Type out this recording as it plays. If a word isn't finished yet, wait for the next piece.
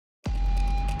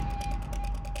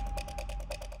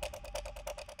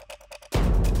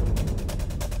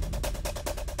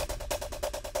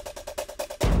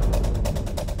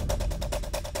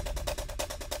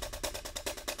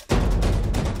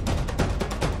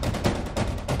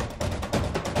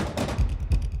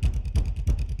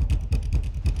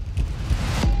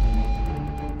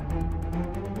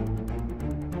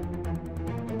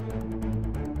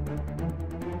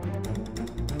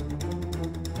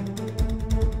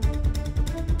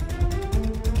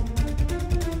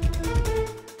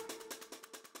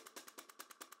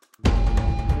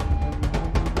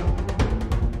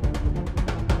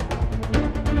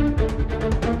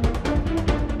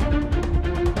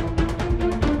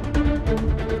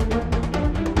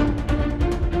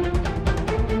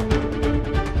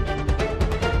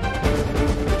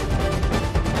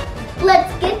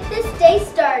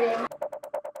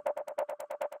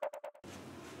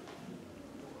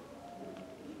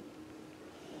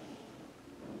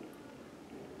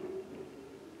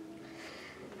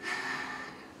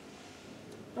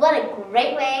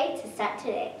great way to start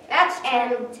today. That's true.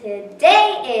 And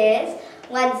today is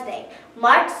Wednesday,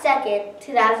 March 2nd,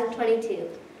 2022.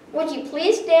 Would you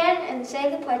please stand and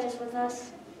say the pledges with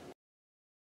us?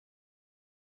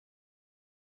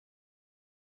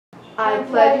 I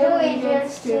pledge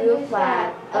allegiance to the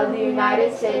flag of the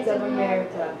United States of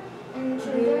America and to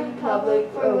the republic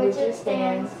for which it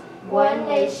stands, one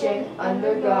nation,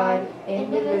 under God,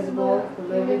 indivisible, with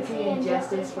liberty and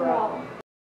justice for all.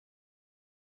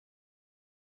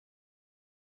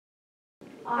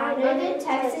 Under the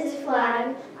Texas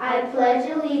flag, I pledge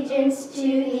allegiance to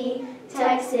the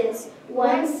Texas,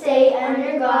 one state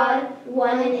under God,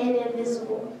 one and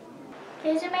indivisible.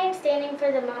 Please remain standing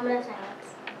for the moment of silence.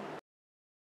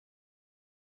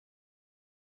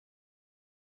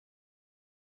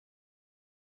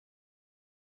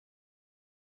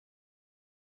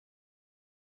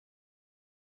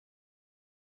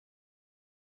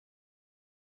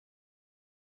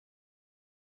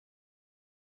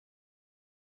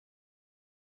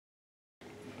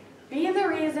 Be the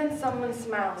reason someone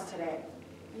smiles today.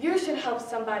 You should help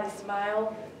somebody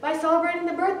smile by celebrating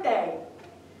the birthday.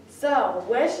 So,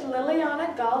 wish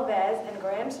Liliana Galvez and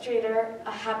Graham Streeter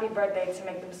a happy birthday to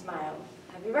make them smile.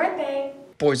 Happy birthday!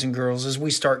 Boys and girls, as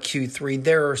we start Q3,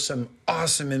 there are some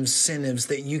awesome incentives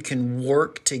that you can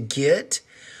work to get.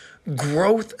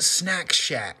 Growth Snack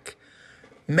Shack.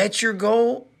 Met your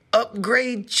goal?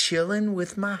 Upgrade chillin'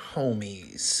 with my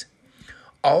homies.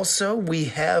 Also, we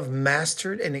have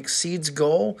Mastered and Exceeds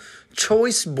Goal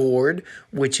Choice Board,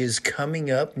 which is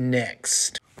coming up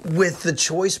next. With the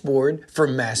Choice Board for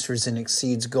Masters and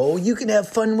Exceeds Goal, you can have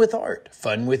fun with art,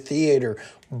 fun with theater,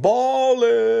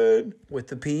 ballin' with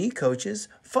the PE coaches,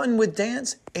 fun with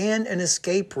dance, and an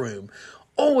escape room.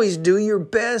 Always do your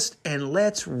best, and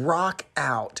let's rock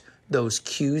out those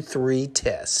Q3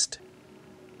 tests.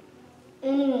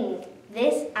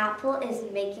 This apple is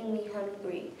making me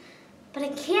hungry. But I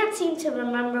can't seem to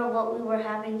remember what we were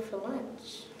having for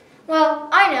lunch. Well,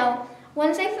 I know.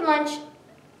 Wednesday for lunch,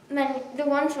 the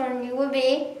lunch menu would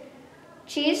be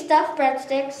cheese stuffed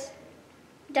breadsticks,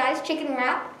 diced chicken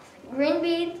wrap, green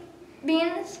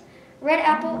beans, red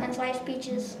apple, and sliced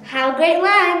peaches. Have a great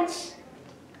lunch!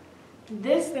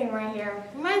 This thing right here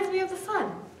reminds me of the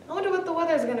sun. I wonder what the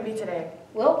weather is going to be today.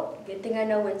 Well, good thing I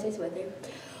know Wednesday's weather.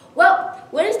 Well,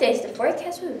 Wednesday's the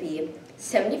forecast will be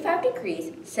 75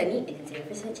 degrees, sunny, and a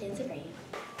 0% chance of rain.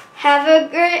 Have a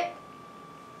great...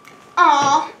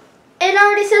 Aw, it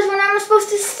already says what I'm supposed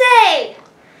to say.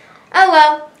 Oh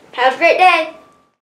well, have a great day.